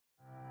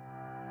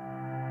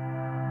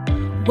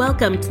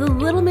Welcome to the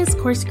Little Miss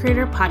Course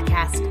Creator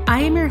Podcast. I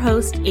am your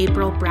host,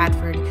 April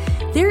Bradford.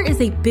 There is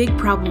a big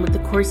problem with the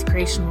course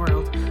creation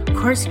world.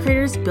 Course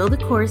creators build a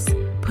course,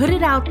 put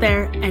it out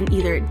there, and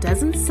either it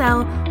doesn't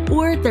sell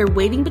or they're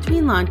waiting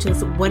between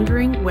launches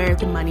wondering where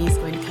the money is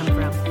going to come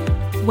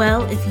from.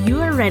 Well, if you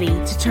are ready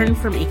to turn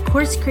from a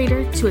course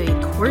creator to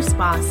a course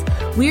boss,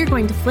 we are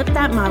going to flip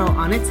that model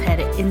on its head.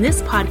 In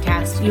this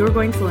podcast, you are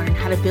going to learn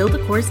how to build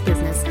a course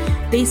business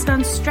based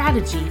on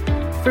strategy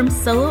from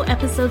solo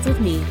episodes with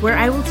me, where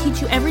I will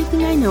teach you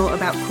everything I know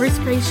about course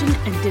creation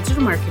and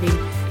digital marketing,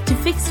 to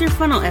fix your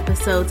funnel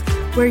episodes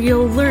where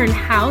you'll learn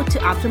how to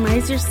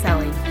optimize your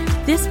selling.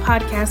 This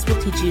podcast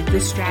will teach you the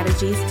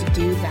strategies to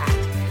do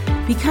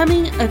that.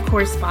 Becoming a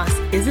course boss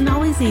isn't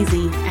always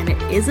easy and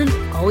it isn't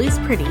always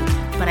pretty,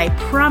 but I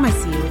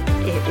promise you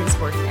it is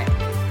worth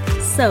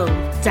it. So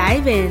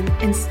dive in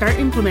and start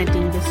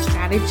implementing the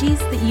strategies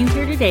that you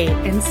hear today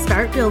and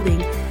start building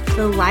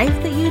the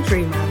life that you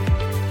dream of,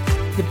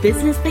 the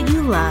business that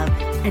you love,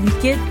 and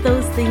get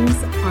those things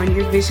on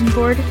your vision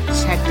board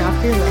checked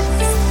off your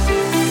list.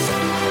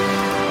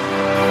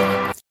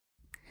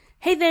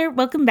 Hey there,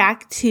 welcome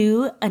back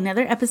to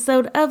another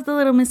episode of the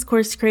Little Miss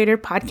Course Creator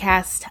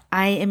Podcast.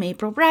 I am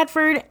April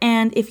Bradford,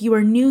 and if you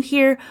are new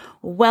here,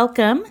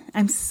 welcome.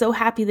 I'm so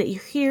happy that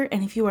you're here,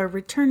 and if you are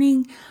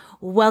returning,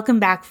 welcome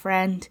back,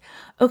 friend.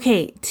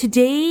 Okay,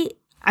 today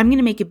I'm going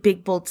to make a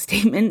big, bold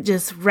statement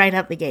just right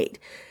out the gate.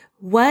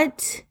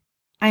 What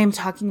I am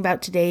talking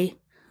about today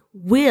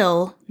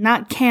will,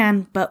 not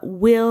can, but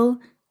will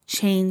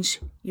change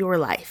your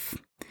life.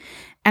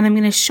 And I'm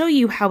going to show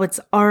you how it's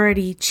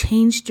already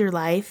changed your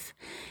life,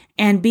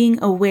 and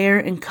being aware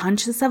and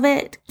conscious of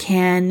it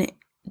can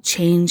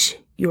change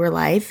your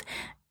life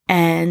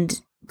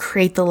and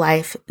create the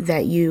life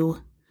that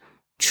you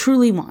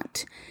truly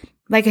want.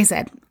 Like I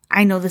said,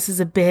 I know this is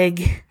a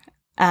big,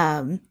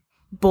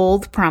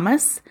 bold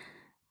promise,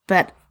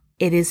 but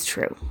it is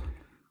true.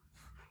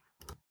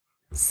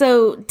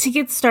 So to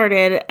get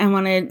started, I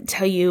want to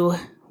tell you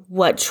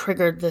what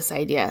triggered this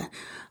idea.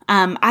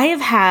 I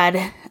have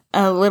had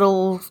a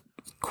little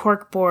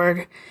cork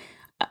board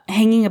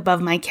hanging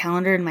above my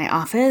calendar in my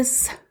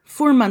office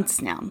for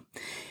months now.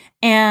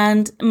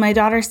 And my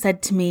daughter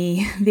said to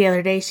me the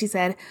other day, she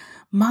said,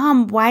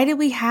 "Mom, why do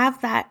we have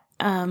that?"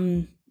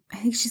 I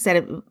think she said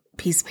a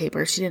piece of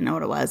paper. She didn't know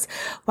what it was.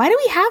 "Why do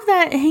we have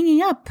that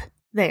hanging up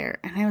there?"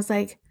 And I was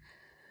like,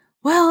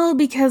 well,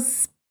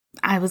 because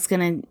I was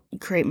going to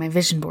create my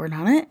vision board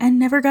on it and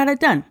never got it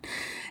done.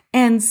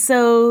 And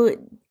so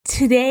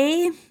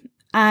today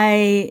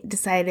I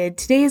decided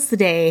today is the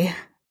day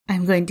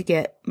I'm going to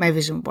get my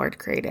vision board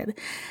created.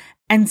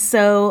 And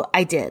so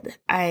I did.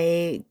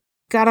 I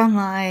got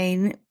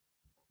online,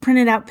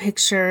 printed out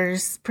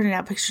pictures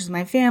of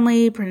my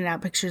family, printed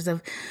out pictures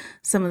of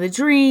some of the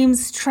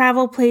dreams,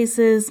 travel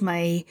places,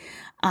 my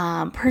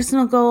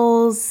personal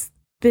goals,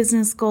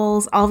 business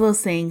goals, all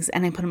those things.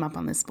 And I put them up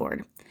on this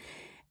board.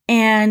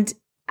 And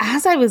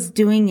as I was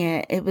doing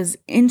it, it was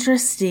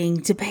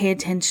interesting to pay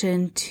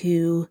attention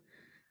to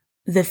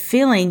the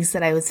feelings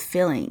that I was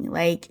feeling.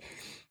 Like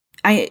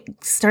I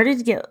started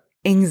to get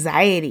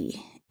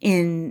anxiety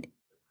and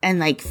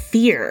like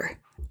fear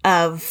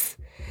of,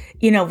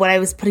 what I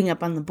was putting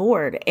up on the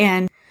board.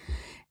 And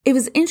it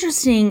was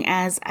interesting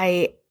as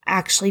I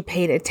actually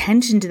paid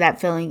attention to that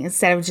feeling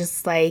instead of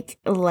just like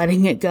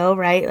letting it go,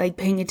 right? Like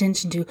paying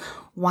attention to,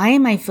 why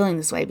am I feeling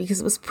this way?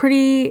 Because it was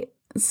pretty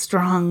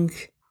strong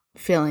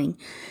feeling.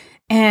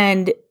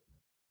 And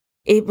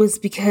it was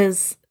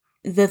because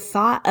the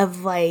thought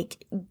of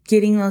like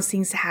getting those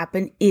things to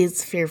happen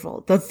is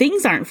fearful. The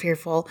things aren't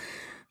fearful,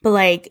 but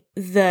like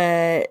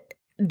the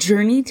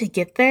journey to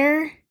get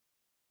there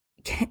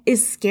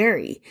is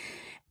scary.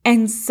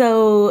 And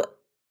so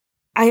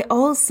I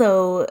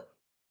also,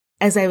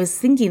 as I was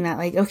thinking that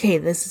like, okay,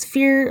 this is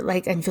fear,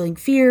 like I'm feeling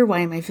fear.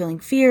 Why am I feeling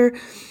fear?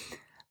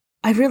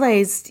 I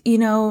realized,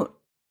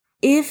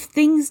 if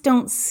things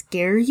don't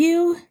scare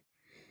you,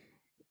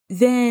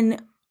 then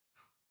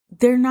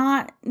they're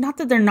not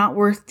that they're not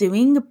worth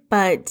doing,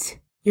 but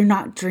you're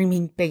not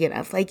dreaming big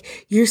enough.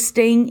 Like you're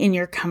staying in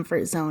your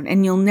comfort zone,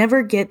 and you'll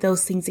never get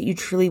those things that you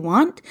truly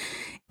want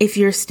if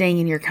you're staying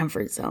in your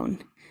comfort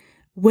zone.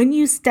 When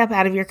you step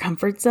out of your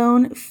comfort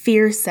zone,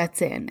 fear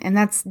sets in. And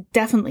that's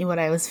definitely what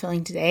I was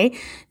feeling today.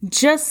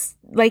 Just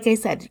like I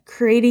said,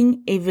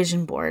 creating a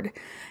vision board.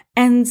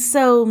 And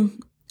so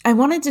I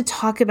wanted to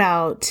talk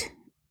about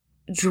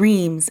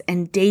dreams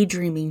and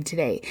daydreaming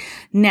today.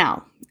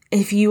 Now,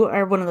 if you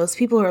are one of those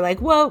people who are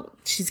like, well,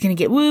 she's going to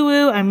get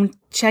woo-woo, I'm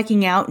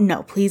checking out.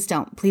 No, please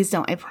don't. Please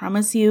don't. I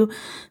promise you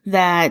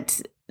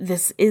that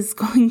this is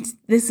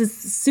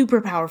super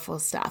powerful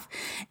stuff.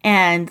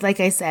 And like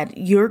I said,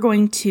 I'm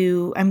going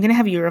to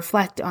have you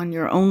reflect on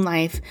your own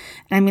life.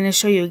 And I'm going to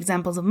show you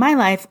examples of my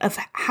life of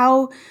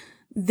how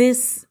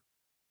this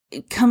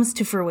comes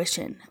to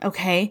fruition.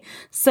 Okay.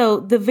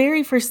 So the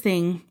very first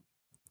thing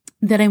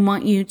that I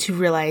want you to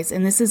realize,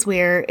 and this is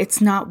where it's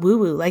not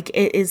woo-woo, like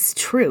it is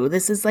true.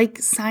 This is like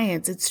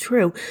science. It's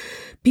true.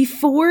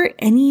 Before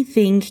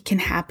anything can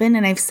happen,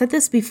 and I've said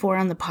this before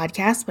on the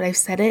podcast, but I've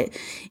said it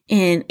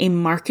in a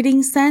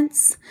marketing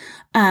sense.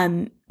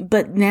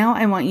 But now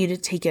I want you to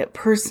take it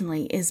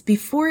personally, is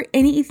before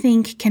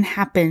anything can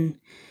happen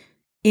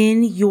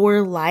in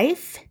your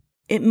life,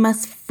 it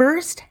must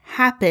first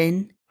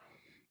happen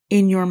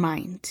in your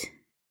mind.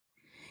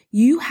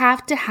 You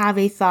have to have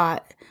a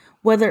thought,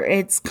 whether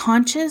it's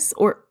conscious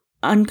or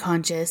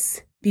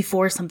unconscious,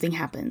 before something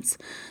happens.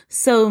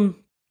 So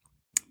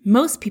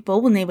most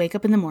people, when they wake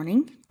up in the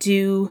morning,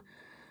 do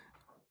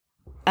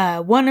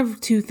one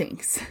of two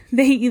things.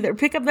 They either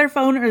pick up their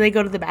phone or they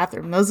go to the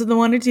bathroom. Those are the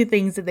one or two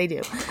things that they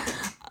do.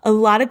 A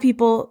lot of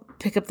people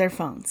pick up their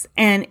phones,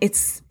 and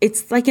it's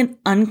like an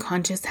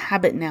unconscious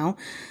habit now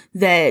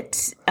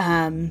that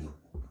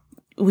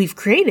we've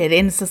created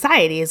in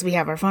society. Is we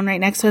have our phone right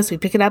next to us, we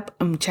pick it up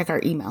and we check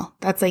our email.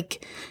 That's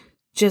like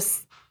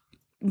just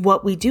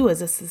what we do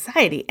as a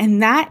society.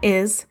 And that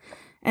is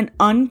an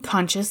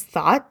unconscious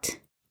thought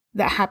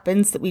that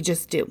happens that we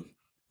just do,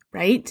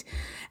 right?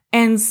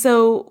 And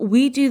so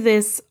we do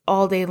this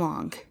all day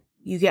long.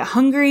 You get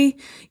hungry,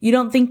 you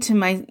don't think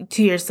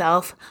to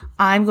yourself,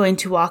 I'm going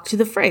to walk to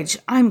the fridge,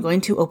 I'm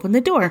going to open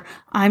the door,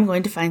 I'm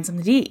going to find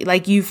something to eat.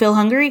 Like, you feel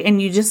hungry and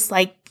you just,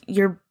 like,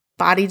 your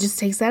body just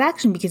takes that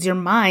action because your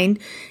mind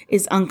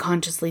is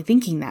unconsciously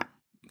thinking that.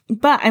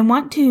 But I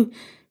want to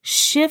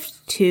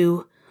shift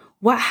to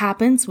what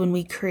happens when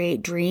we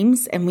create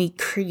dreams and we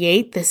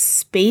create this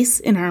space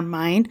in our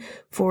mind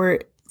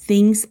for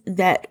things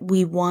that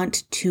we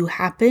want to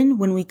happen,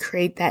 when we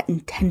create that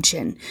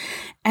intention.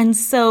 And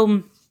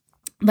so,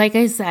 like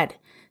I said,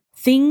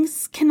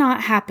 things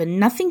cannot happen.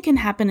 Nothing can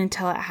happen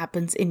until it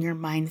happens in your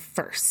mind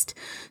first.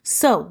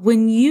 So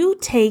when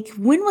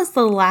was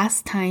the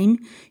last time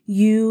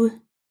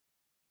you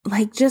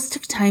just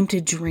took time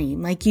to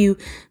dream? Like, you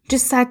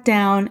just sat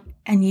down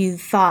and you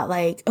thought,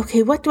 like,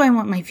 okay, what do I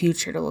want my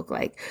future to look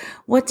like?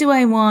 What do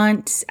I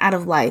want out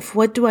of life?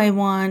 What do I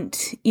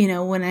want,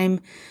 when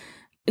I'm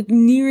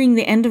nearing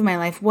the end of my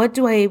life? What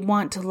do I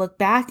want to look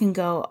back and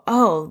go,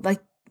 oh,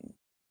 like,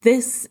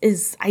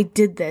 I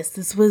did this.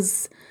 This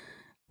was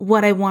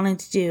what I wanted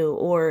to do.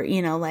 Or,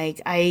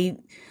 I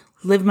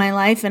lived my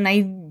life and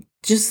I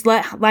just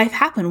let life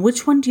happen.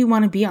 Which one do you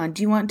want to be on?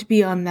 Do you want to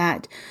be on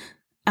that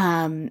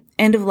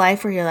end of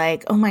life where you're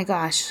like, oh my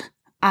gosh,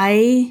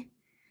 I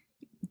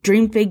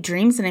dreamed big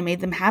dreams and I made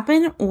them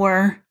happen?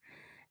 Or,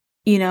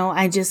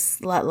 I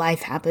just let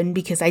life happen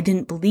because I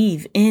didn't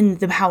believe in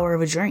the power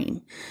of a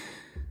dream.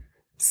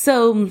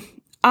 So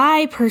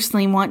I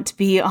personally want to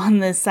be on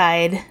the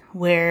side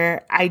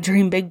where I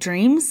dream big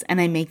dreams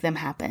and I make them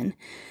happen.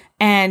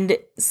 And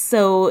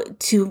so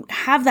to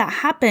have that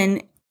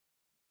happen,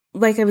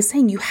 like I was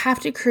saying, you have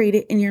to create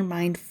it in your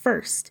mind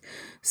first.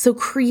 So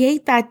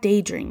create that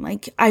daydream.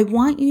 Like, I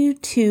want you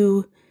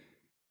to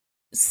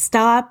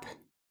stop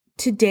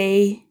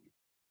today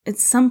at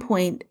some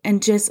point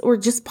and just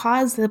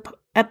pause the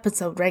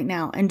episode right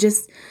now and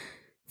just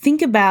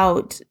think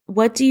about,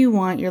 what do you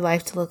want your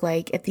life to look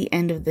like at the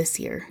end of this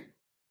year?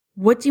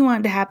 What do you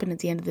want to happen at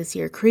the end of this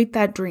year? Create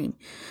that dream.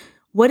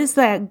 What is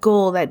that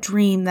goal, that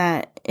dream,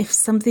 that if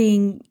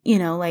something,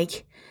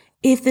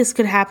 if this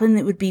could happen,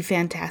 it would be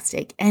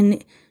fantastic.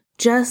 And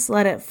just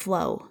let it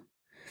flow.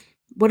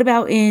 What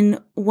about in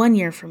 1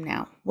 year from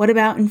now? What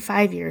about in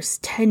 5 years,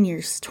 10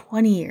 years,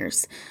 20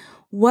 years?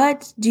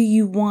 What do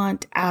you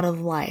want out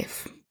of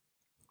life?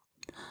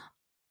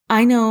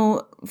 I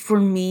know for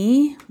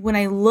me, when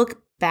I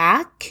look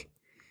back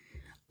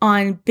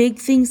on big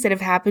things that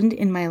have happened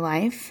in my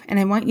life, and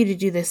I want you to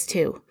do this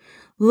too.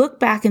 Look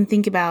back and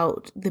think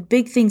about the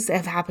big things that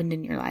have happened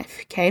in your life,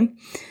 okay?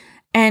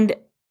 And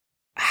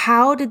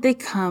how did they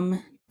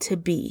come to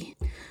be?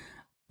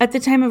 At the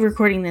time of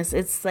recording this,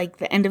 it's like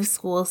the end of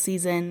school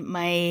season.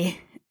 My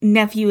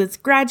nephew is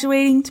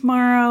graduating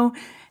tomorrow,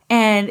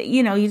 and,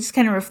 you just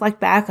kind of reflect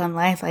back on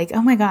life like,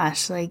 oh my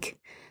gosh, like,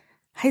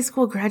 high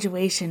school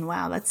graduation,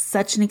 wow, that's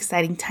such an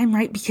exciting time,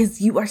 right? Because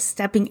you are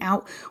stepping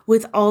out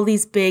with all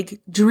these big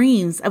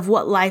dreams of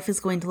what life is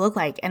going to look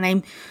like. And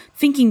I'm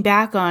thinking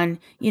back on,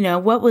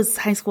 what was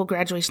high school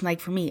graduation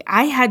like for me?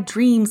 I had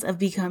dreams of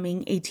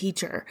becoming a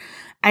teacher.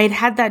 I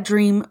had that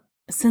dream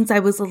since I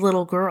was a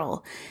little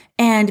girl.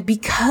 And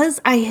because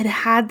I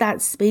had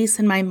that space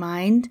in my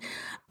mind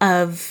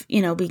of,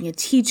 being a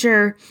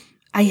teacher,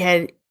 I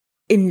had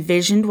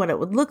envisioned what it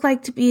would look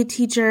like to be a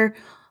teacher.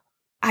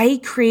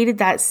 I created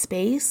that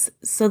space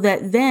so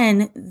that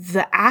then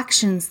the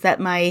actions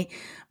that my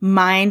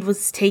mind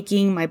was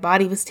taking, my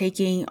body was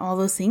taking, all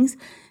those things,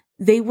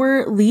 they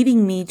were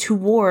leading me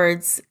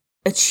towards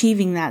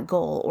achieving that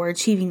goal or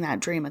achieving that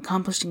dream,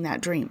 accomplishing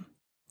that dream.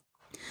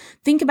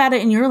 Think about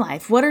it in your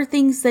life. What are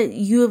things that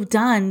you have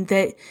done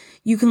that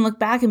you can look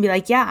back and be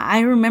like, yeah, I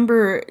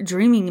remember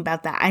dreaming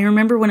about that. I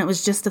remember when it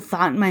was just a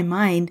thought in my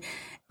mind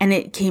and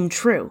it came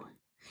true.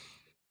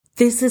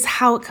 This is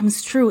how it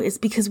comes true, is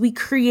because we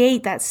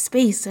create that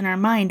space in our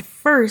mind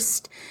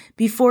first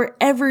before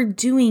ever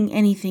doing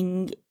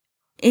anything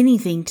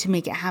anything to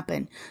make it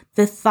happen.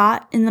 The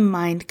thought in the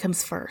mind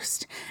comes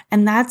first.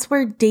 And that's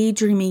where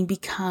daydreaming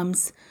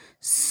becomes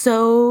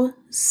so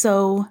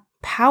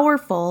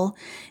powerful,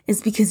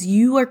 is because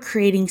you are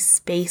creating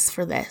space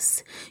for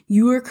this.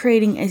 You are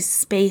creating a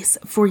space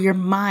for your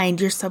mind,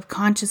 your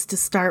subconscious, to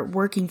start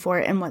working for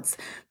it. And what's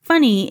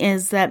funny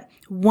is that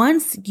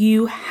once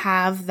you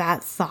have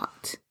that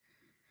thought,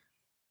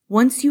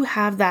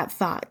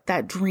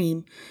 that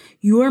dream,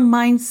 your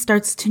mind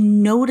starts to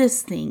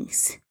notice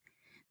things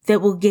that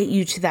will get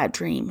you to that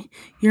dream.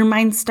 Your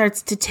mind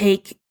starts to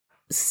take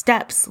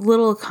steps,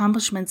 little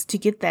accomplishments to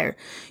get there.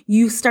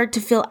 You start to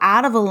feel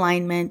out of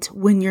alignment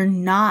when you're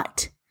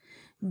not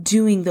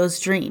doing those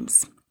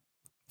dreams.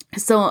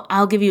 So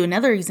I'll give you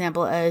another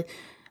example, a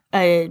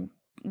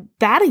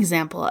bad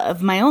example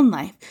of my own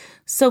life.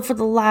 So for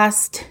the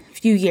last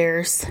few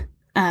years,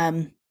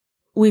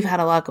 we've had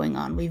a lot going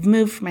on. We've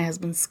moved for my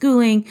husband's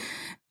schooling.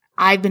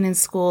 I've been in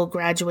school,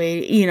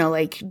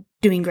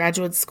 doing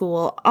graduate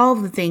school, all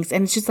of the things.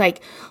 And it's just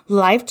like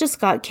life just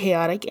got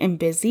chaotic and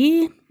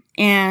busy.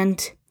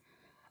 And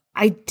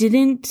I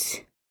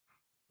didn't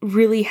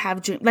really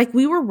have dreams. Like,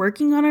 we were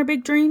working on our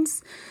big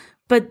dreams,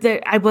 but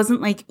I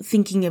wasn't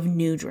thinking of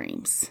new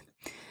dreams.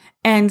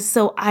 And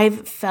so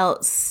I've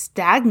felt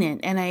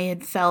stagnant, and I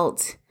had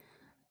felt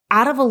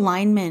out of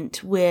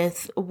alignment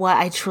with what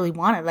I truly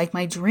wanted, like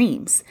my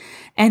dreams.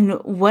 And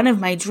one of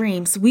my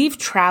dreams, we've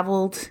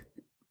traveled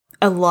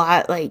a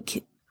lot,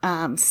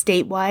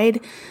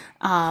 statewide,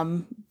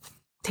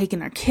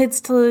 taken our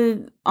kids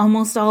to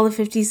almost all the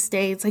 50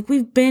 states.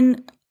 We've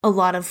been a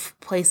lot of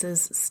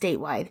places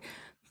statewide.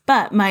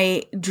 But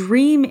my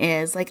dream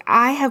is,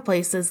 I have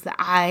places that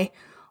I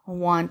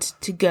want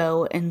to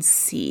go and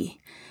see.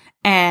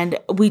 And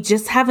we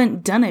just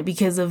haven't done it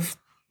because of,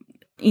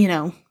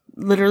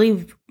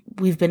 literally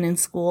we've been in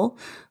school.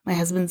 My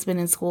husband's been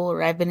in school,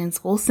 or I've been in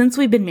school since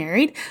we've been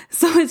married.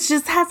 So it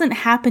just hasn't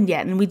happened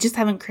yet. And we just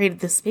haven't created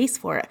the space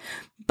for it.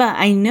 But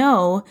I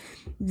know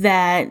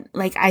that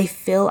I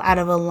feel out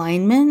of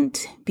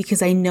alignment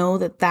because I know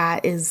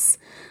that is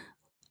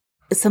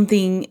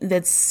something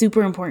that's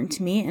super important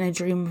to me and a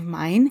dream of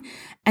mine.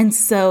 And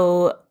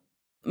so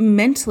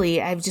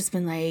mentally, I've just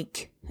been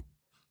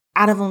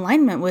out of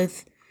alignment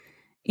with,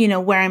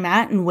 where I'm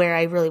at and where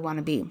I really want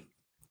to be.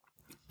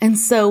 And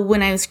so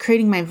when I was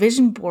creating my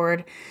vision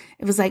board,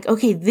 it was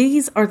okay,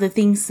 these are the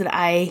things that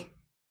I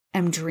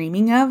am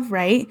dreaming of,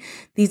 right?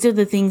 These are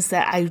the things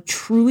that I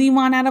truly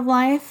want out of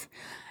life.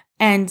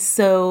 And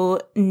so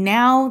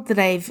now that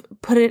I've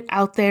put it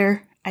out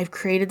there, I've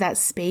created that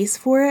space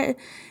for it.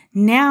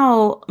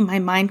 Now my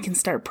mind can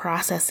start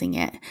processing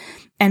it.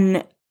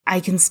 And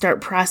I can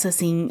start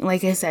processing,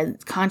 like I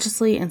said,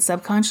 consciously and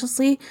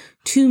subconsciously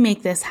to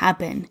make this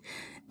happen.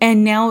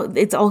 And now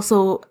it's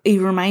also a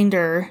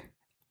reminder.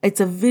 It's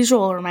a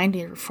visual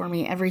reminder for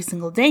me every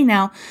single day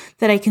now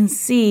that I can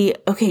see,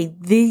 okay,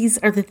 these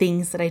are the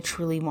things that I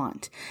truly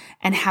want.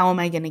 And how am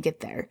I going to get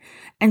there?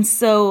 And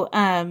so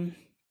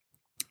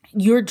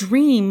your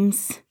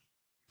dreams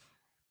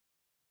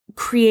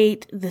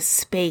create the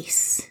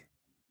space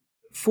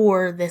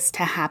for this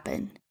to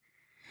happen.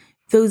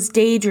 Those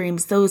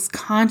daydreams, those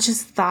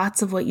conscious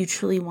thoughts of what you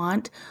truly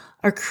want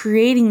are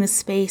creating the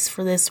space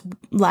for this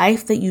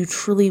life that you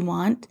truly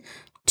want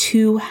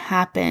to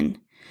happen.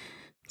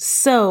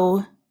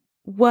 So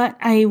what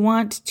I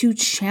want to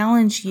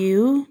challenge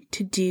you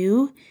to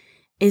do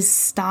is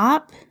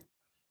stop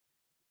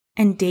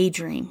and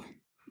daydream.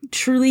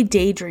 Truly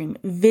daydream.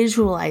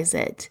 Visualize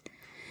it.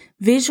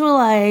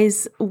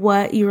 Visualize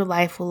what your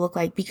life will look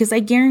like. Because I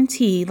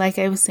guarantee, like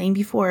I was saying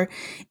before,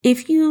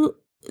 if you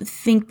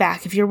think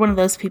back, if you're one of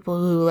those people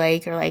who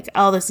are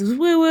oh, this is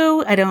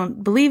woo-woo, I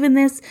don't believe in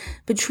this.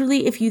 But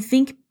truly, if you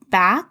think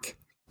back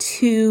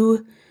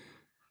to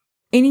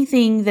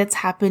anything that's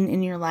happened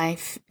in your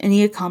life,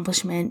 any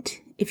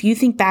accomplishment, if you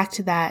think back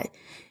to that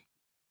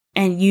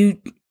and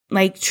you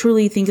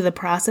truly think of the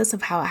process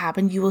of how it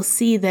happened, you will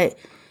see that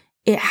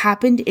it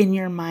happened in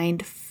your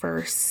mind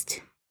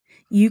first.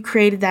 You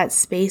created that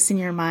space in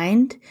your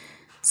mind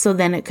so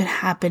then it could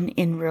happen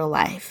in real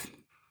life.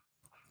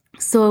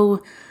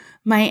 So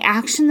my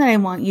action that I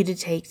want you to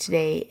take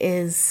today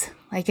is,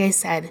 like I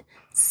said,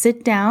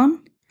 sit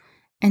down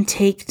and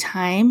take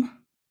time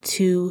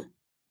to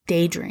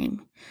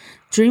daydream.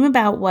 Dream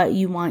about what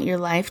you want your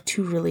life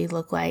to really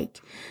look like.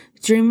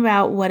 Dream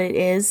about what it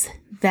is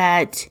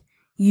that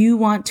you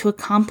want to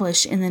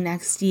accomplish in the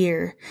next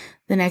year,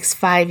 the next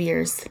 5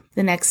 years,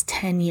 the next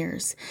 10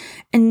 years.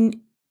 And,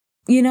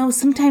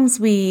 sometimes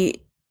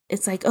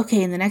it's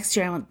okay, in the next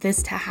year, I want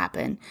this to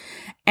happen.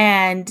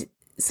 And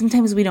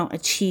sometimes we don't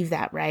achieve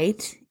that,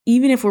 right?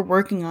 Even if we're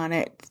working on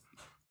it,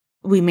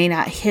 we may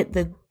not hit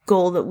the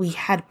goal that we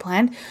had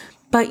planned,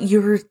 but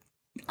you're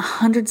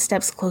 100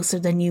 steps closer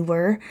than you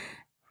were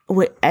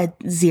at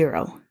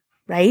 0,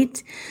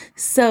 right?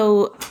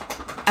 So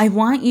I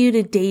want you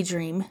to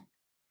daydream,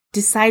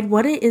 decide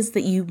what it is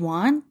that you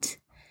want,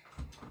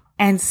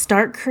 and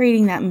start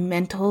creating that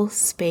mental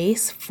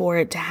space for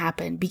it to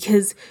happen,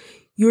 because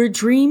your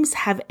dreams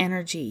have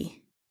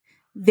energy.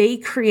 they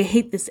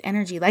create this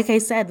energy. Like I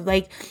said,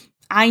 like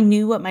I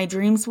knew what my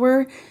dreams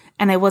were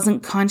and I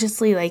wasn't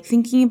consciously like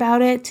thinking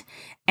about it.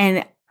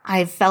 And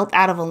I felt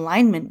out of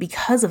alignment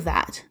because of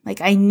that.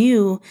 Like I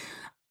knew,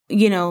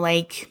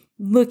 like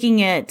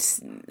looking at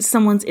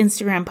someone's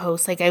Instagram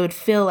post, like I would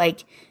feel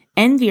like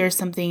envy or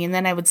something. And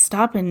then I would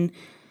stop and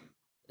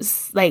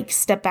like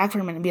step back for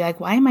a minute and be like,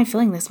 why am I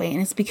feeling this way?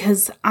 And it's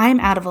because I'm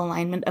out of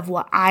alignment of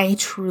what I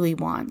truly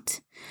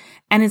want.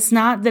 And it's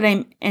not that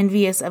I'm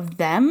envious of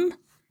them.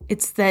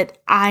 It's that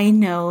I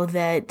know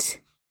that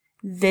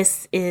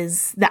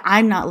that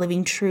I'm not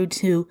living true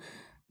to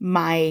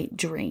my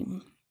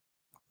dream.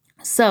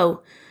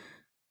 So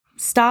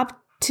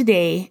stop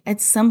today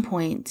at some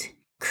point,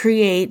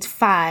 create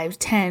 5,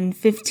 10,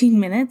 15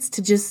 minutes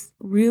to just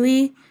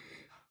really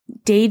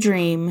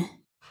daydream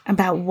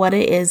about what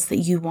it is that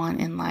you want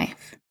in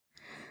life.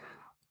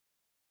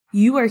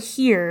 You are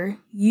here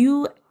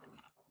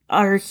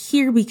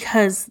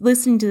because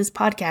listening to this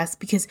podcast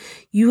because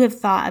you have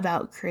thought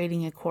about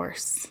creating a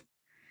course.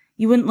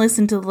 You wouldn't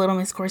listen to the Little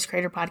Miss Course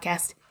Creator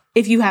podcast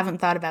if you haven't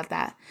thought about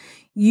that.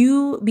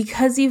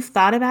 Because you've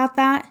thought about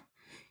that,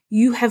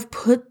 you have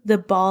put the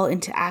ball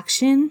into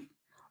action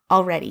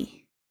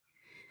already.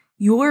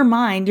 Your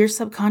mind, your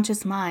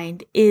subconscious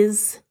mind,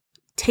 is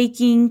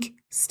taking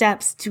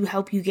steps to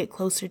help you get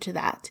closer to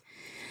that.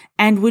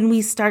 And when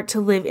we start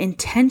to live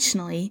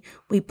intentionally,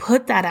 we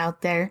put that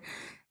out there,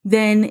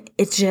 then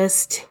it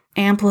just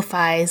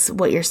amplifies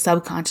what your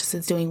subconscious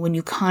is doing when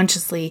you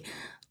consciously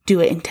do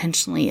it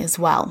intentionally as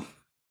well.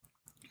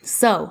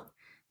 So,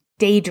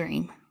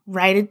 daydream,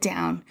 write it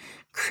down,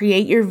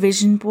 create your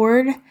vision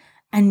board,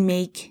 and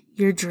make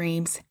your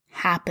dreams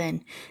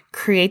happen.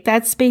 Create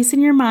that space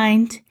in your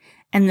mind,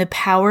 and the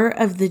power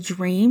of the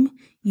dream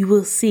you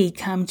will see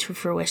come to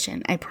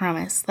fruition. I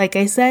promise. Like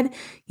I said,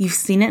 you've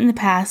seen it in the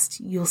past.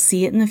 You'll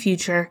see it in the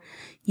future.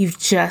 You've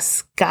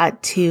just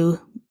got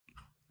to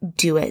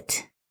do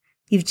it.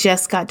 You've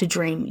just got to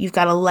dream. You've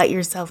got to let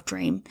yourself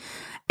dream.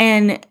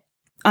 And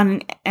on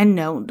an end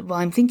note, while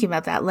I'm thinking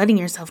about that, letting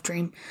yourself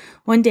dream,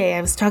 one day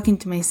I was talking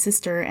to my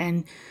sister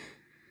and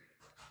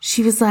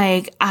she was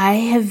like, I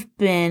have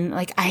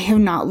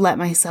not let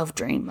myself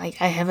dream. Like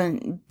I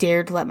haven't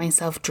dared let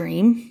myself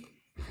dream.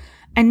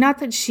 And not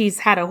that she's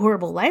had a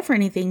horrible life or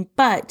anything,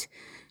 but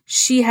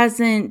she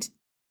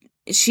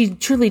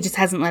truly just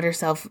hasn't let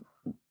herself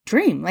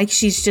dream. Like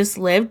she's just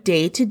lived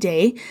day to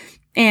day.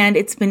 And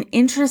it's been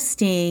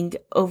interesting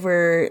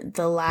over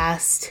the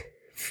last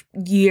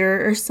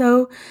year or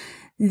so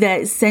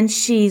that since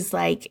she's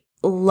like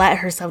let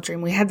herself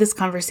dream, we had this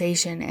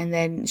conversation and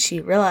then she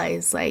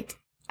realized like,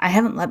 I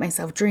haven't let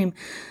myself dream.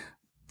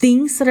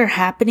 Things that are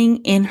happening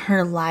in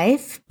her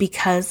life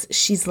because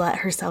she's let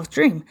herself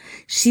dream.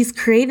 She's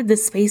created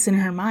this space in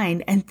her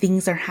mind and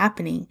things are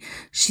happening.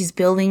 She's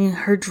building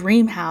her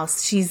dream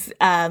house. She's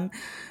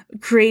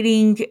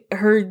creating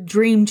her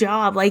dream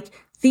job. Like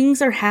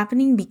things are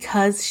happening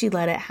because she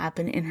let it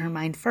happen in her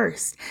mind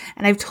first.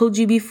 And I've told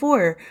you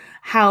before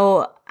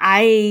how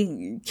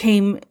my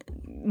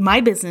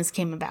business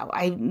came about.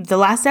 The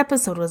last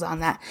episode was on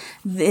that.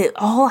 It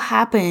all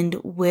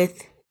happened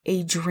with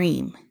a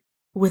dream.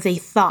 With a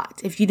thought.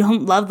 If you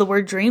don't love the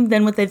word dream,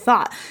 then with a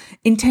thought.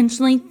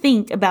 Intentionally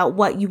think about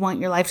what you want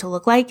your life to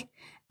look like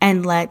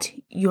and let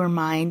your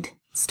mind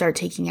start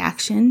taking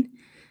action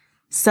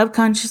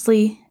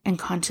subconsciously and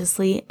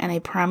consciously. And I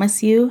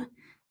promise you,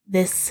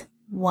 this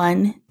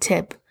one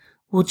tip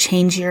will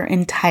change your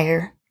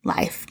entire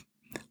life.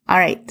 All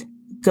right,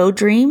 go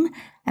dream,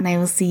 and I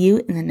will see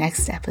you in the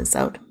next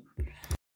episode.